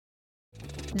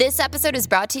This episode is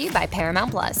brought to you by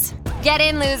Paramount Plus. Get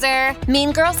in, loser!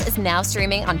 Mean Girls is now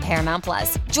streaming on Paramount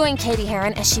Plus. Join Katie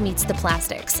Heron as she meets the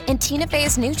plastics in Tina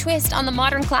Fey's new twist on the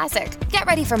modern classic. Get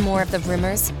ready for more of the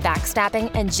rumors,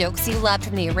 backstabbing, and jokes you loved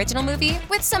from the original movie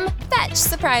with some fetch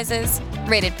surprises.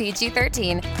 Rated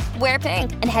PG-13. Wear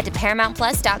pink and head to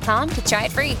ParamountPlus.com to try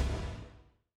it free.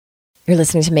 You're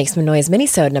listening to Make Some Noise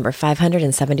Minisode number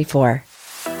 574.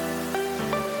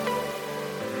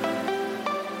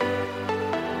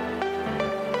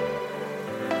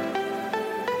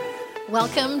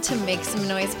 Welcome to Make Some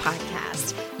Noise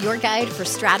podcast, your guide for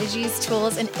strategies,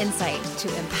 tools, and insight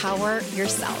to empower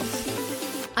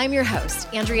yourself. I'm your host,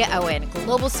 Andrea Owen,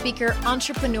 global speaker,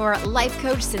 entrepreneur, life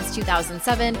coach since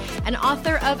 2007, and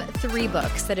author of 3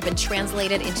 books that have been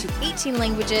translated into 18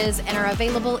 languages and are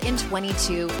available in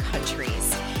 22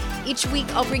 countries. Each week,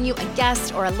 I'll bring you a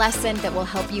guest or a lesson that will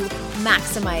help you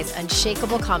maximize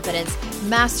unshakable confidence,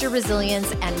 master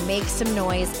resilience, and make some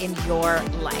noise in your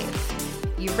life.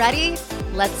 You ready?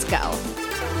 Let's go.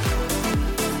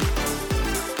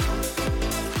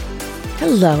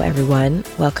 Hello, everyone.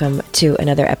 Welcome to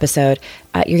another episode.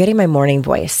 You're getting my morning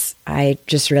voice. I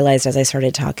just realized as I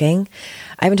started talking,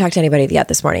 I haven't talked to anybody yet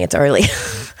this morning. It's early.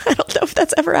 I don't know if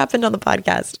that's ever happened on the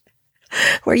podcast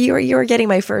where you were getting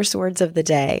my first words of the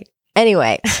day.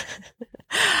 Anyway,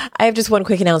 I have just one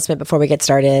quick announcement before we get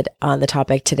started on the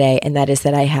topic today, and that is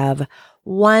that I have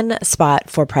one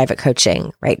spot for private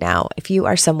coaching right now. If you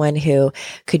are someone who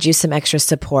could use some extra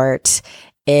support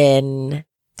in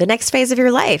the next phase of your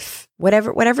life,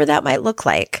 whatever that might look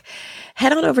like,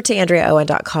 head on over to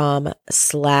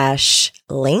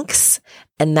AndreaOwen.com/links.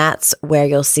 And that's where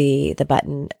you'll see the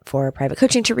button for private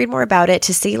coaching to read more about it,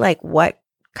 to see like what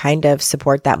kind of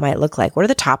support that might look like. What are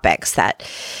the topics that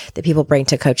people bring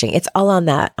to coaching? It's all on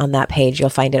that page. You'll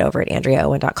find it over at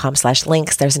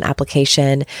AndreaOwen.com/links. There's an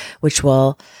application which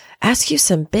will ask you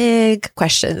some big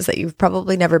questions that you've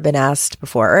probably never been asked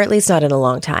before, or at least not in a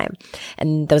long time.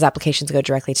 And those applications go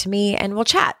directly to me and we'll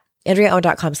chat.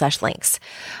 AndreaOwen.com/links.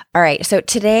 All right. So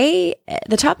today,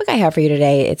 the topic I have for you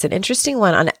today, it's an interesting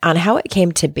one on how it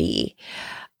came to be.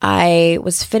 I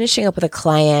was finishing up with a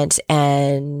client,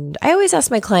 and I always ask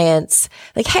my clients,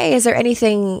 like, hey, is there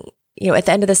anything, at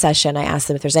the end of the session, I ask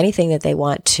them if there's anything that they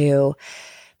want to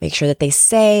make sure that they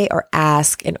say or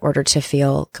ask in order to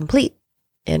feel complete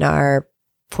in our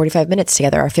 45 minutes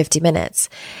together, our 50 minutes.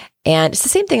 And it's the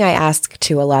same thing I ask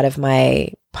to a lot of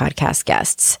my podcast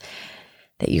guests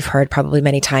that you've heard probably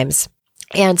many times.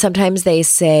 And sometimes they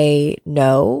say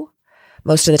no.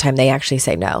 Most of the time they actually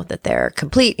say no, that they're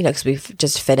complete, because we've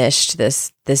just finished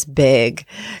this big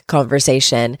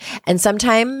conversation. And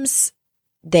sometimes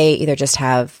they either just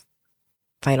have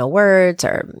final words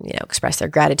or, express their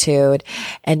gratitude.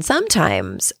 And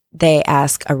sometimes they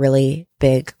ask a really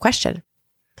big question.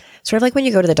 Sort of like when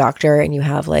you go to the doctor and you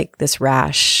have like this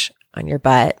rash on your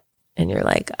butt and you're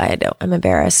like, I'm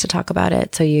embarrassed to talk about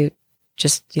it. So you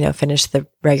just, finish the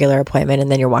regular appointment and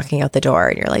then you're walking out the door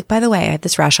and you're like, by the way, I have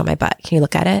this rash on my butt. Can you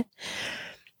look at it?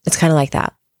 It's kind of like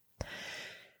that.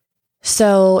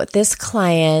 So this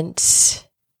client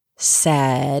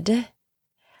said,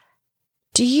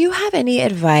 do you have any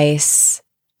advice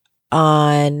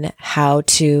on how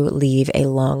to leave a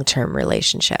long-term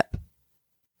relationship?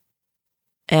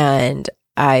 And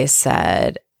I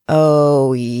said,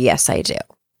 oh, yes, I do.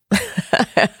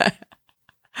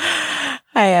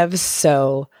 I have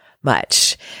so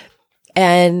much.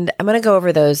 And I'm going to go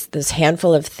over those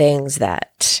handful of things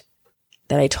that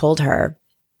I told her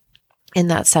in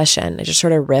that session. I just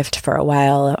sort of riffed for a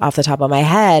while off the top of my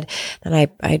head. And I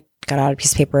got out a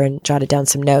piece of paper and jotted down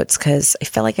some notes because I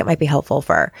feel like it might be helpful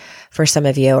for some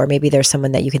of you, or maybe there's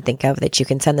someone that you can think of that you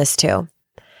can send this to.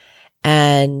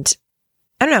 And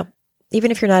I don't know,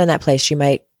 even if you're not in that place, you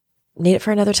might need it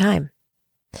for another time.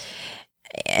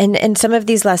 And some of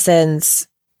these lessons,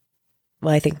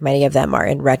 well, I think many of them are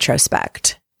in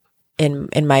retrospect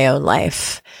in my own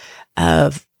life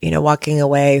of, walking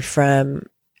away from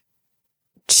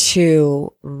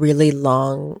 2 really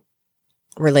long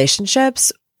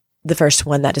relationships. The first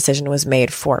one, that decision was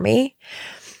made for me.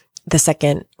 The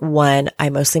second one, I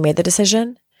mostly made the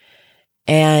decision.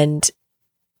 And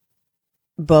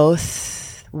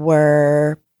both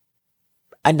were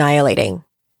annihilating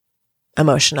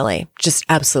emotionally, just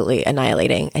absolutely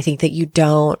annihilating. I think that you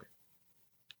don't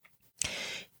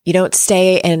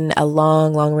stay in a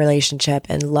long, long relationship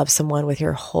and love someone with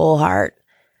your whole heart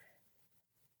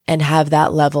and have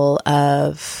that level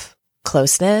of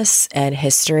closeness and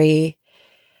history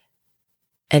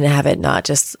and have it not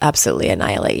just absolutely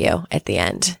annihilate you at the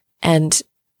end. And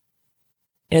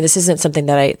this isn't something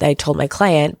that I told my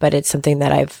client, but it's something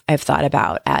that I've thought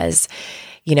about as,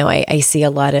 I see a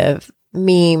lot of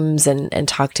memes and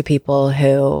talk to people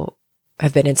who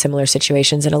have been in similar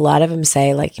situations. And a lot of them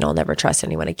say like, I'll never trust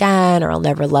anyone again, or I'll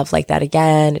never love like that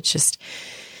again.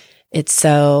 It's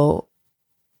so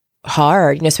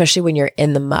hard, especially when you're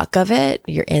in the muck of it,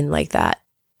 you're in like the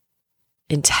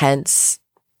intense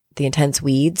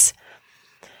weeds.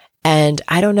 And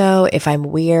I don't know if I'm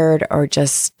weird or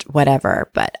just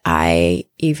whatever, but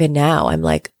even now I'm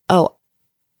like, oh,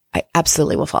 I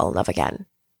absolutely will fall in love again.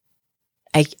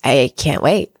 I can't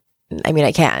wait. I mean,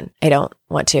 I can. I don't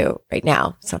want to right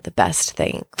now. It's not the best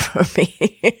thing for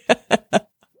me.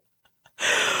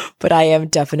 But I am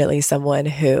definitely someone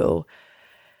who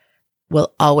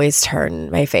will always turn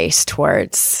my face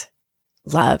towards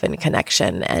love and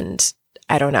connection. And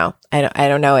I don't know. I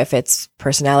don't know if it's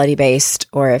personality based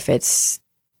or if it's,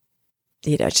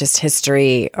 just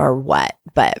history or what.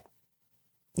 But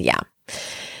yeah,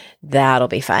 that'll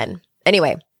be fun.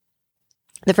 Anyway,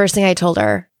 the first thing I told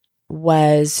her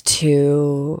was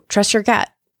to trust your gut,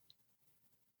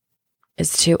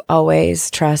 is to always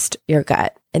trust your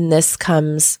gut. And this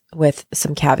comes with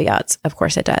some caveats. Of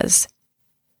course it does.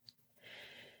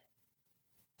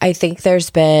 I think there's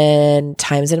been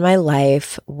times in my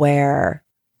life where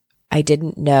I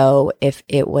didn't know if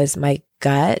it was my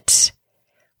gut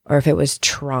or if it was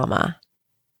trauma.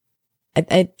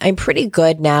 I'm pretty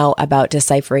good now about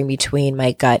deciphering between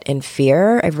my gut and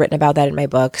fear. I've written about that in my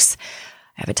books.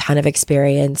 I have a ton of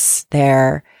experience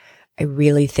there. I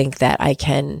really think that I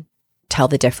can tell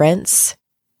the difference.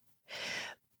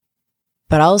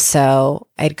 But also,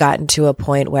 I'd gotten to a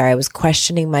point where I was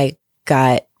questioning my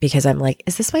gut because I'm like,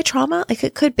 is this my trauma? Like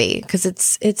it could be, because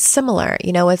it's similar.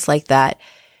 It's like that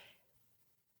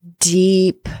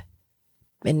deep,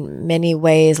 in many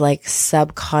ways, like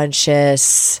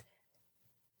subconscious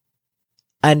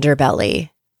underbelly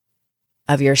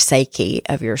of your psyche,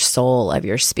 of your soul, of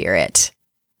your spirit.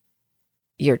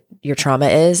 Your trauma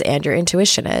is, and your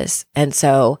intuition is. And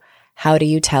so how do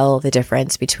you tell the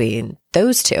difference between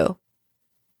those two?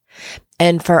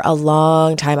 And for a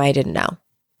long time, I didn't know.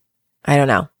 I don't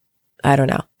know.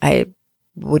 I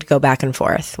would go back and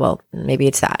forth. Well, maybe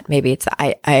it's that. Maybe it's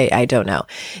that. I don't know.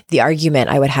 The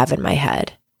argument I would have in my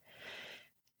head.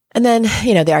 And then,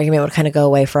 the argument would kind of go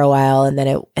away for a while, and then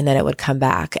it would come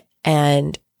back.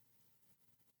 And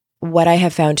what I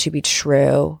have found to be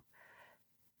true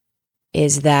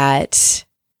is that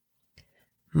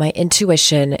my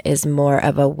intuition is more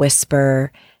of a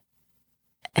whisper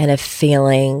and a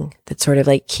feeling that sort of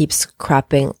like keeps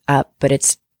cropping up, but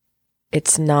it's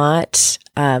not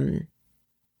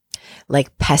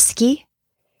like pesky.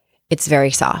 It's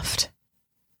very soft.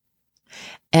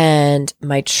 And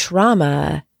my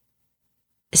trauma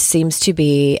seems to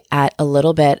be at a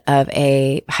little bit of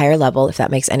a higher level, if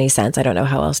that makes any sense. I don't know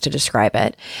how else to describe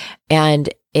it. And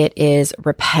it is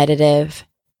repetitive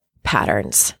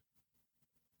patterns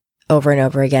over and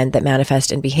over again that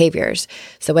manifest in behaviors.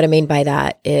 So what I mean by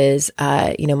that is,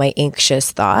 my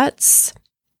anxious thoughts,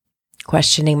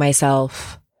 questioning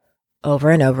myself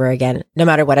over and over again, no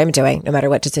matter what I'm doing, no matter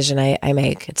what decision I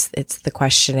make, it's the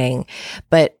questioning.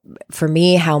 But for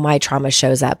me, how my trauma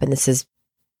shows up, and this is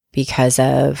because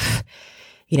of,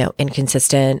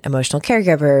 inconsistent emotional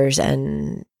caregivers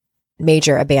and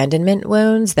major abandonment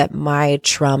wounds, that my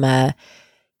trauma,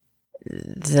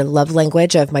 the love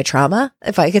language of my trauma,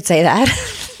 if I could say that,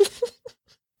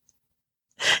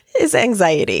 is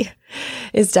anxiety,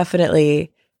 is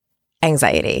definitely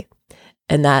anxiety.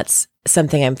 And that's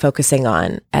something I'm focusing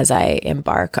on as I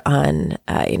embark on,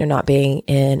 not being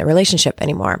in a relationship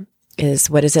anymore, is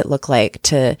what does it look like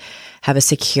to have a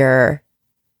secure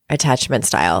attachment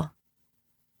style?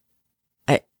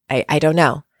 I don't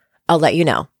know. I'll let you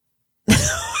know when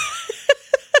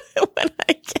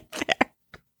I get there.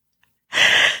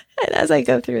 And as I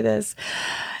go through this,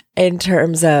 in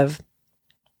terms of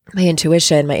my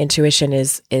intuition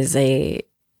is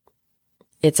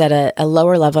it's at a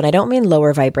lower level. And I don't mean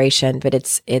lower vibration, but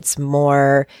it's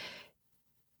more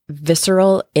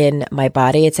visceral in my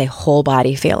body. It's a whole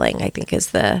body feeling, I think,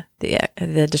 is the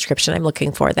description I'm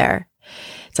looking for there.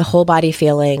 It's a whole body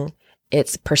feeling.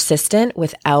 It's persistent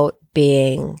without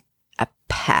being a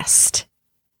pest.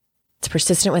 It's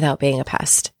persistent without being a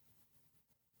pest.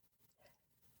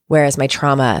 Whereas my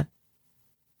trauma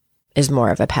is more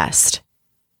of a pest.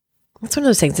 It's one of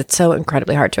those things that's so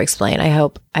incredibly hard to explain. I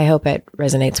hope it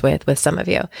resonates with some of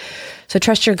you. So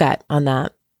trust your gut on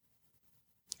that.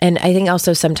 And I think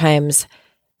also sometimes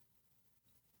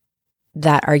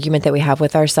that argument that we have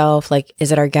with ourselves, like,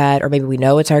 is it our gut? Or maybe we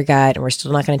know it's our gut and we're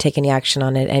still not going to take any action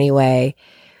on it anyway.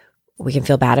 we can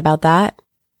feel bad about that.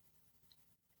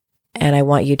 And I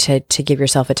want you to give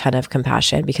yourself a ton of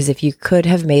compassion, because if you could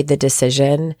have made the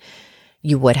decision,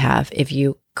 you would have. If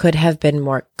you could have been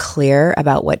more clear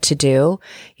about what to do,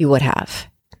 you would have.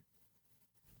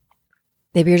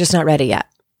 Maybe you're just not ready yet.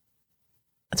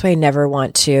 That's why I never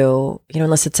want to,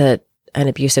 unless it's an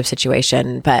abusive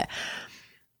situation, but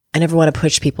I never want to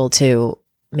push people to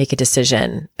make a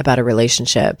decision about a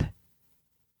relationship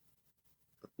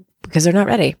because they're not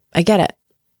ready. I get it.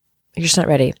 You're just not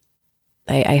ready.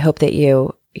 I hope that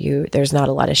there's not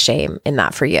a lot of shame in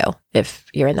that for you if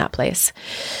you're in that place.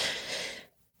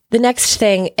 The next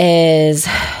thing is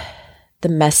the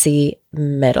messy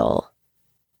middle.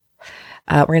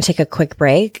 We're going to take a quick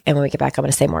break, and when we get back, I'm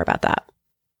going to say more about that.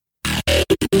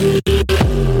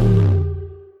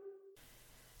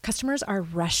 Customers are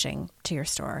rushing to your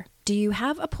store. Do you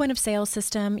have a point of sale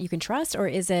system you can trust, or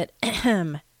is it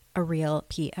a real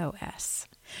POS?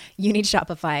 You need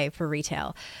Shopify for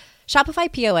retail.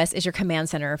 Shopify POS is your command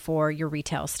center for your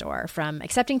retail store. From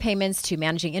accepting payments to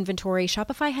managing inventory,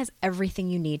 Shopify has everything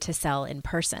you need to sell in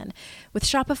person. With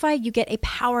Shopify, you get a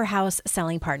powerhouse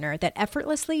selling partner that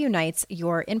effortlessly unites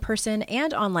your in-person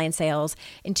and online sales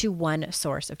into one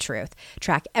source of truth.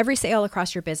 Track every sale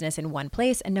across your business in one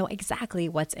place and know exactly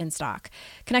what's in stock.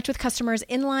 Connect with customers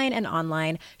inline and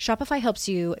online. Shopify helps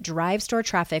you drive store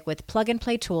traffic with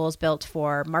plug-and-play tools built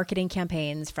for marketing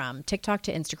campaigns from TikTok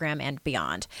to Instagram and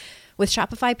beyond. With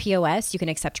Shopify POS, you can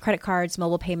accept credit cards,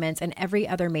 mobile payments, and every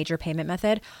other major payment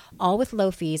method, all with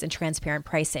low fees and transparent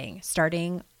pricing,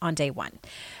 starting on day one.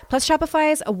 Plus,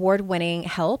 Shopify's award-winning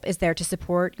help is there to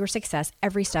support your success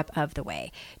every step of the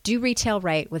way. Do retail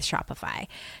right with Shopify.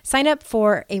 Sign up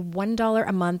for a $1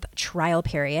 a month trial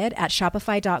period at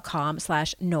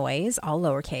shopify.com/noise, all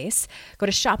lowercase. Go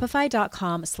to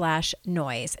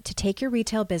shopify.com/noise to take your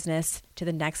retail business to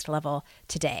the next level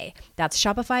today. That's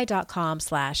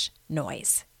shopify.com/noise.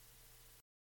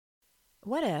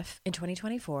 What if in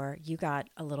 2024 you got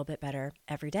a little bit better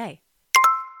every day?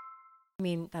 I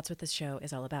mean, that's what this show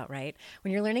is all about, right?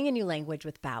 When you're learning a new language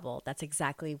with Babbel, that's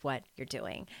exactly what you're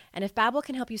doing. And if Babbel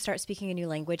can help you start speaking a new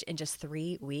language in just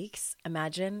 3 weeks,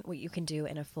 imagine what you can do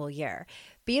in a full year.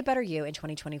 Be a better you in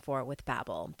 2024 with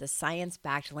Babbel, the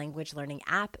science-backed language learning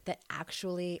app that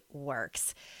actually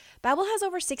works. Babbel has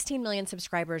over 16 million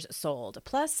subscribers sold.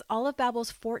 Plus, all of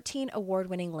Babbel's 14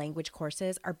 award-winning language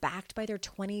courses are backed by their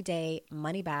 20-day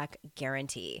money-back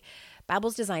guarantee.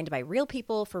 Babbel's designed by real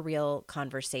people for real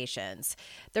conversations.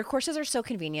 Their courses are so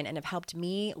convenient and have helped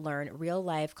me learn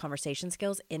real-life conversation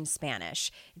skills in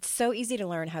Spanish. It's so easy to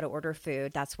learn how to order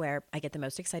food. That's where I get the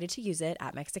most excited to use it,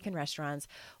 at Mexican restaurants,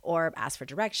 or ask for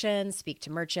directions, speak to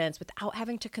merchants without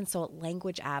having to consult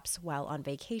language apps while on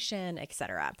vacation,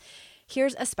 etc.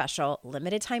 Here's a special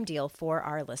limited time deal for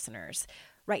our listeners.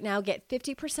 Right now, get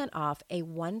 50% off a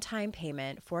one-time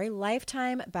payment for a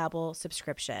lifetime Babbel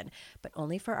subscription, but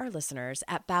only for our listeners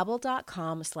at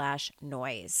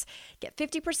babbel.com/noise. Get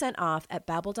 50% off at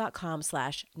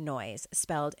babbel.com/noise,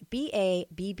 spelled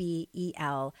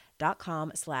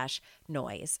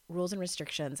BABBEL.com/noise. Rules and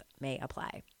restrictions may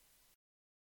apply.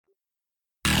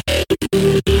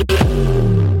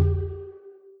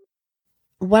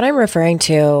 What I'm referring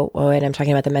to when I'm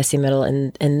talking about the messy middle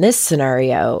in this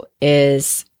scenario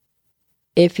is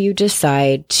if you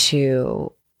decide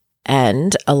to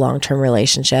end a long-term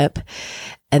relationship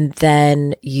and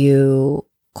then you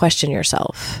question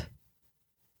yourself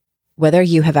whether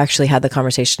you have actually had the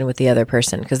conversation with the other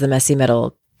person, because the messy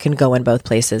middle can go in both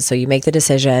places. So you make the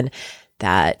decision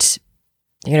that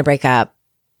you're going to break up,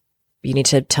 you need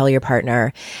to tell your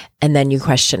partner, and then you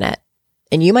question it.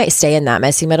 And you might stay in that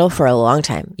messy middle for a long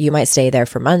time. You might stay there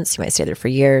for months. You might stay there for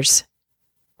years.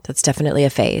 That's definitely a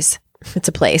phase. It's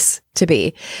a place to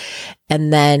be.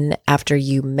 And then after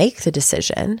you make the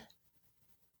decision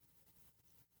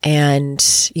and,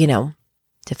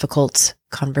 difficult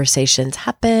conversations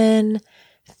happen,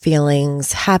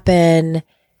 feelings happen,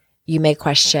 you may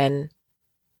question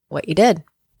what you did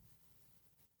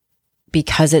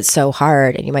because it's so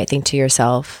hard. And you might think to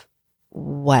yourself,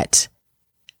 what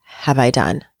have I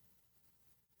done?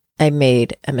 I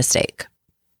made a mistake.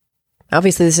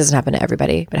 Obviously, this doesn't happen to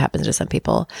everybody, but it happens to some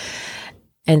people.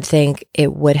 And think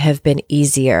it would have been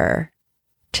easier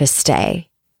to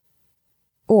stay.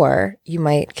 Or you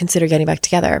might consider getting back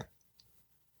together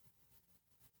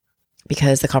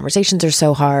because the conversations are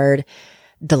so hard.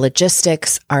 The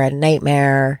logistics are a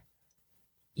nightmare.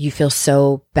 You feel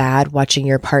so bad watching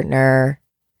your partner,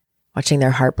 watching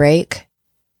their heartbreak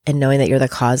and knowing that you're the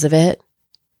cause of it.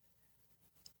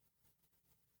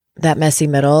 That messy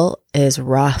middle is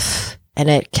rough. And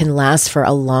it can last for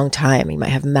a long time. You might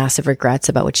have massive regrets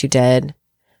about what you did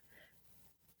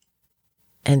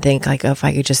and think like, oh, if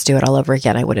I could just do it all over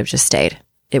again, I would have just stayed.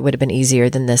 It would have been easier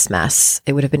than this mess.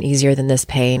 It would have been easier than this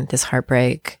pain, this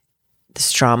heartbreak,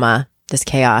 this trauma, this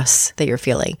chaos that you're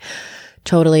feeling.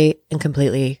 Totally and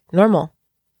completely normal.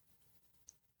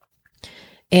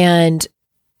 And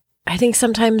I think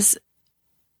sometimes,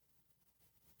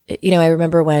 I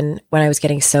remember when I was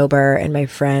getting sober and my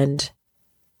friend,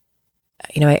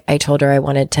 I told her I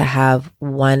wanted to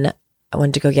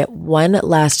go get one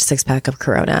last 6-pack of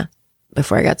Corona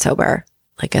before I got sober,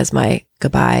 like as my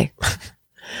goodbye.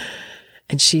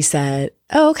 And she said,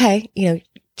 oh, okay,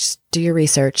 just do your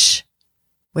research,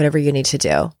 whatever you need to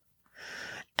do.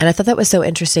 And I thought that was so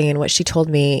interesting. And what she told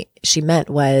me she meant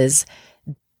was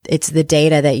it's the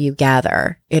data that you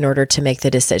gather in order to make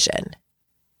the decision.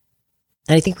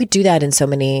 And I think we do that in so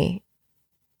many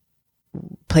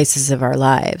places of our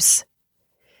lives.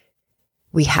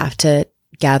 We have to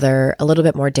gather a little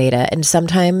bit more data. And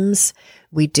sometimes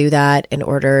we do that in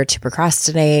order to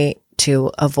procrastinate,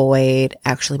 to avoid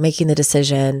actually making the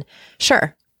decision.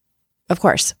 Sure, of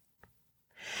course.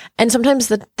 And sometimes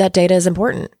that data is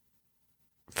important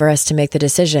for us to make the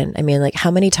decision. I mean, like,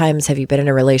 how many times have you been in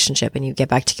a relationship and you get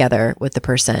back together with the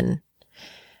person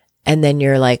and then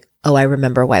you're like, oh, I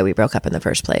remember why we broke up in the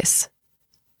first place.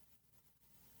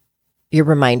 You're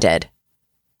reminded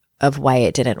of why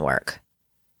it didn't work.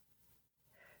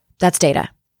 That's data.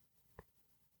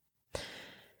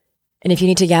 And if you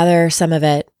need to gather some of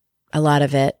it, a lot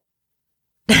of it,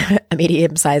 a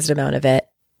medium-sized amount of it,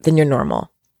 then you're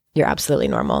normal. You're absolutely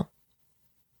normal.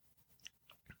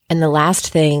 And the last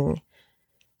thing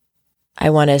I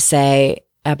want to say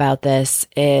about this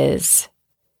is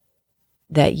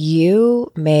that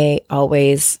you may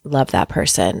always love that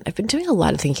person. I've been doing a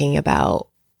lot of thinking about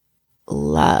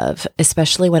love,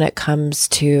 especially when it comes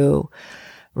to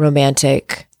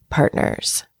romantic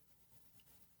partners.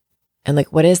 And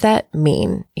like, what does that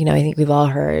mean? I think we've all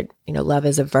heard, love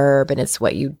is a verb and it's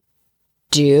what you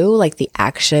do, like the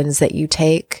actions that you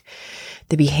take,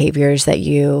 the behaviors that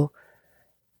you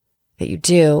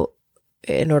do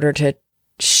in order to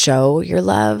show your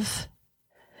love.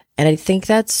 And I think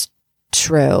that's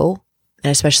true.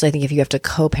 And especially I think if you have to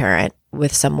co-parent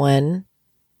with someone,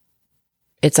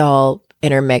 it's all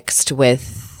intermixed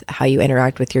with how you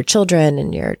interact with your children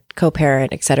and your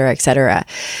co-parent, et cetera, et cetera.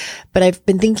 But I've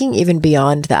been thinking even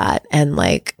beyond that. And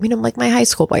like my high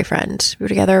school boyfriend, we were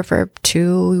together for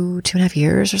 2.5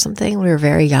 years or something. We were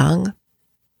very young.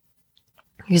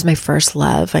 He was my first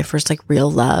love, my first like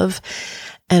real love.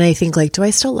 And I think like, do I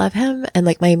still love him? And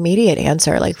like my immediate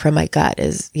answer, like from my gut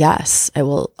is yes, I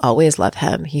will always love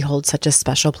him. He holds such a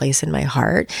special place in my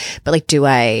heart. But like, do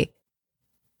I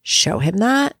show him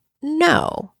that?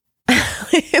 No.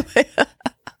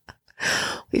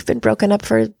 We've been broken up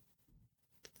for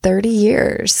 30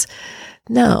 years.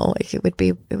 No, it would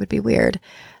be weird.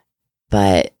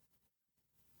 But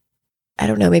I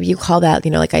don't know, maybe you call that,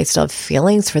 like I still have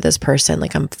feelings for this person.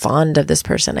 Like I'm fond of this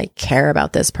person. I care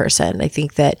about this person. I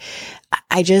think that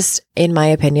I just, in my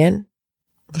opinion,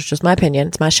 it's just my opinion,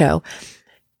 it's my show.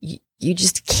 You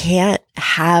just can't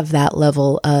have that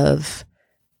level of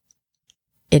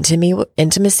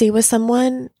intimacy with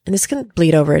someone. And this can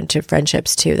bleed over into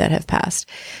friendships too that have passed.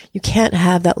 You can't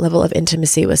have that level of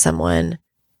intimacy with someone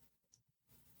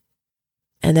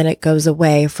and then it goes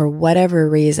away for whatever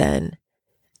reason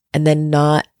and then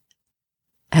not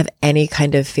have any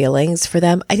kind of feelings for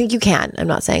them. I think you can. I'm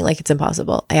not saying like it's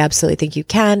impossible. I absolutely think you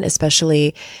can,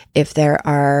 especially if there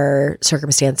are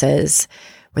circumstances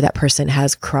where that person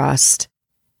has crossed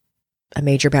a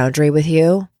major boundary with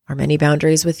you or many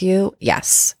boundaries with you.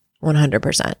 Yes,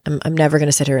 100%. I'm never going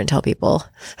to sit here and tell people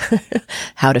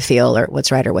how to feel or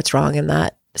what's right or what's wrong in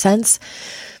that sense.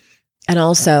 And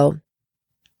also,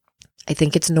 I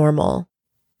think it's normal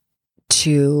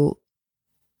to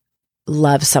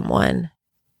love someone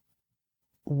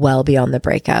well beyond the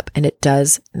breakup. And it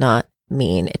does not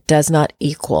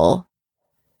equal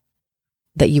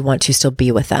that you want to still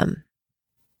be with them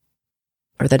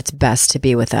or that it's best to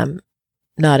be with them.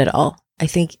 Not at all. I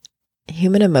think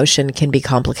human emotion can be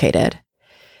complicated.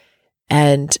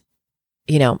 And,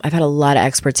 I've had a lot of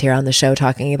experts here on the show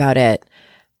talking about it.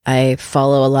 I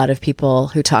follow a lot of people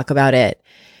who talk about it.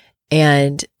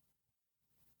 And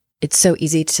it's so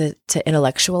easy to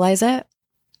intellectualize it.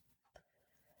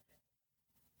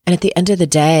 And at the end of the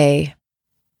day,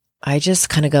 I just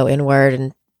kind of go inward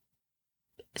and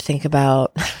think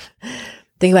about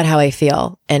how I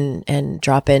feel and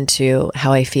drop into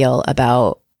how I feel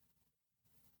about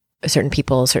certain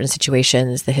people, certain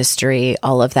situations, the history,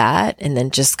 all of that, and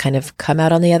then just kind of come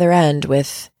out on the other end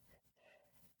with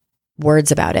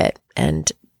words about it.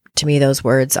 And to me, those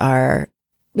words are,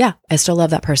 yeah, I still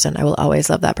love that person. I will always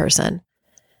love that person.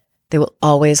 They will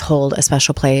always hold a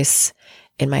special place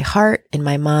in my heart, in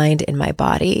my mind, in my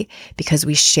body, because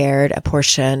we shared a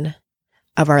portion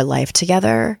of our life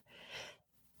together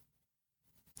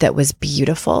that was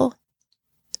beautiful.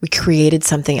 We created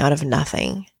something out of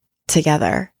nothing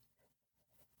together.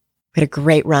 We had a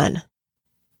great run. We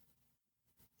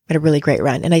had a really great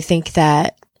run. And I think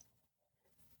that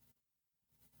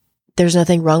there's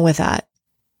nothing wrong with that.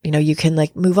 You know, you can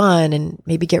like move on and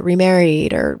maybe get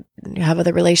remarried or have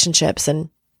other relationships. And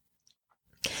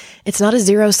it's not a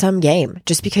zero-sum game.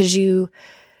 Just because you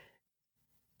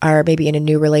are maybe in a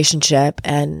new relationship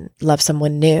and love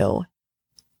someone new,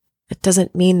 it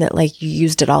doesn't mean that like you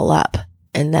used it all up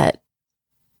and that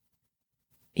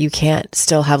you can't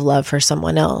still have love for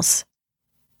someone else.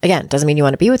 Again, doesn't mean you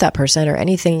want to be with that person or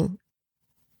anything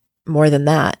more than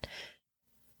that.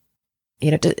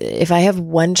 You know, if I have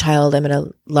one child, I'm going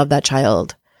to love that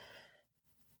child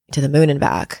to the moon and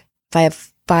back. If I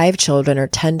have 5 children or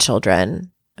 10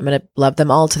 children, I'm going to love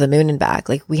them all to the moon and back.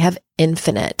 Like, we have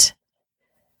infinite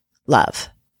love.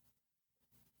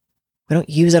 We don't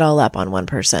use it all up on one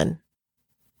person.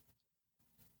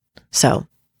 So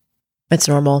it's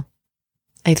normal,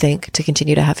 I think, to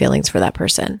continue to have feelings for that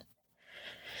person.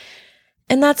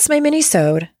 And that's my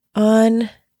minisode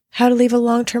on how to leave a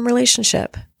long-term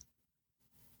relationship.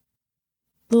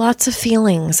 Lots of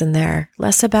feelings in there,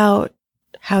 less about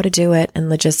how to do it and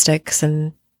logistics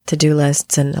and to-do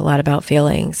lists, and a lot about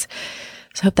feelings.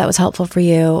 So I hope that was helpful for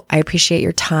you. I appreciate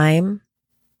your time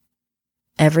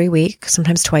every week,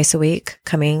 sometimes twice a week,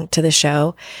 coming to the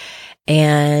show.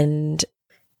 And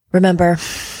remember,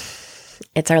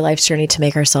 it's our life's journey to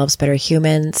make ourselves better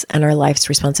humans and our life's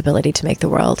responsibility to make the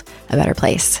world a better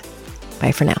place.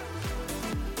 Bye for now.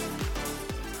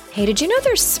 Hey, did you know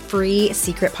there's free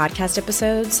secret podcast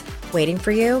episodes waiting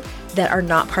for you that are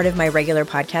not part of my regular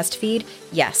podcast feed?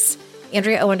 Yes,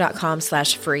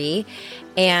 AndreaOwen.com/free.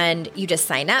 And you just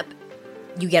sign up.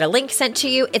 You get a link sent to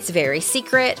you. It's very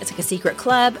secret. It's like a secret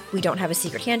club. We don't have a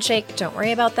secret handshake. Don't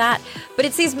worry about that. But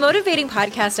it's these motivating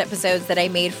podcast episodes that I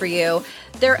made for you.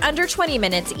 They're under 20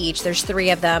 minutes each. There's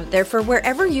 3 of them. They're for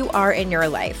wherever you are in your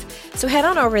life. So head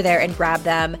on over there and grab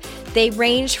them. They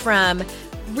range from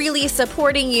really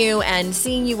supporting you and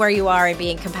seeing you where you are and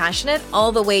being compassionate,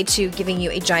 all the way to giving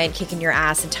you a giant kick in your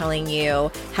ass and telling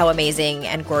you how amazing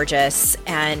and gorgeous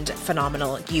and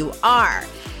phenomenal you are.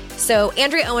 So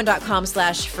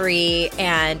AndreaOwen.com/free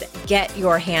and get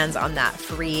your hands on that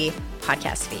free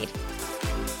podcast feed.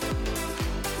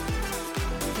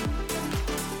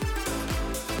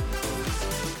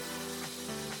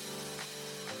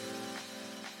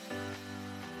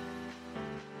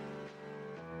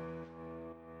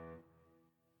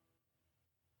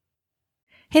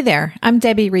 Hey there, I'm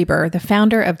Debbie Reber, the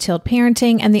founder of Tilt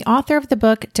Parenting and the author of the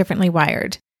book Differently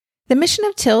Wired. The mission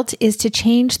of Tilt is to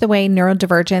change the way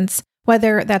neurodivergence,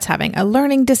 whether that's having a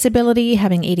learning disability,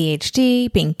 having ADHD,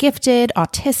 being gifted,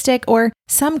 autistic, or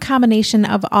some combination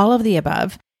of all of the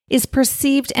above, is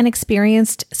perceived and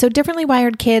experienced so differently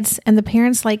wired kids and the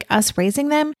parents like us raising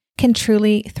them can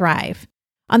truly thrive.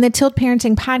 On the Tilt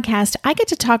Parenting podcast, I get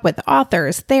to talk with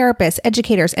authors, therapists,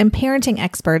 educators, and parenting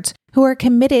experts who are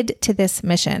committed to this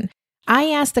mission. I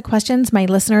ask the questions my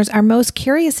listeners are most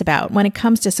curious about when it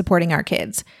comes to supporting our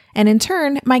kids. And in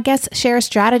turn, my guests share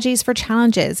strategies for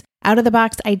challenges,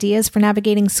 out-of-the-box ideas for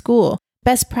navigating school,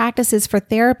 best practices for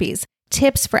therapies,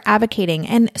 tips for advocating,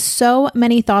 and so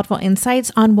many thoughtful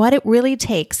insights on what it really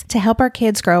takes to help our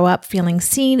kids grow up feeling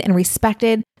seen and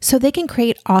respected so they can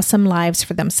create awesome lives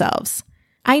for themselves.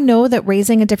 I know that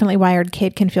raising a differently wired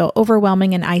kid can feel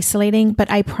overwhelming and isolating,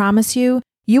 but I promise you,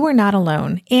 you are not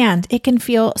alone, and it can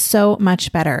feel so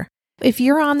much better. If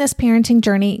you're on this parenting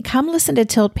journey, come listen to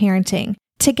Tilt Parenting.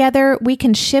 Together, we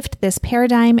can shift this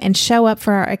paradigm and show up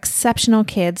for our exceptional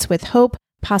kids with hope,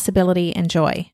 possibility, and joy.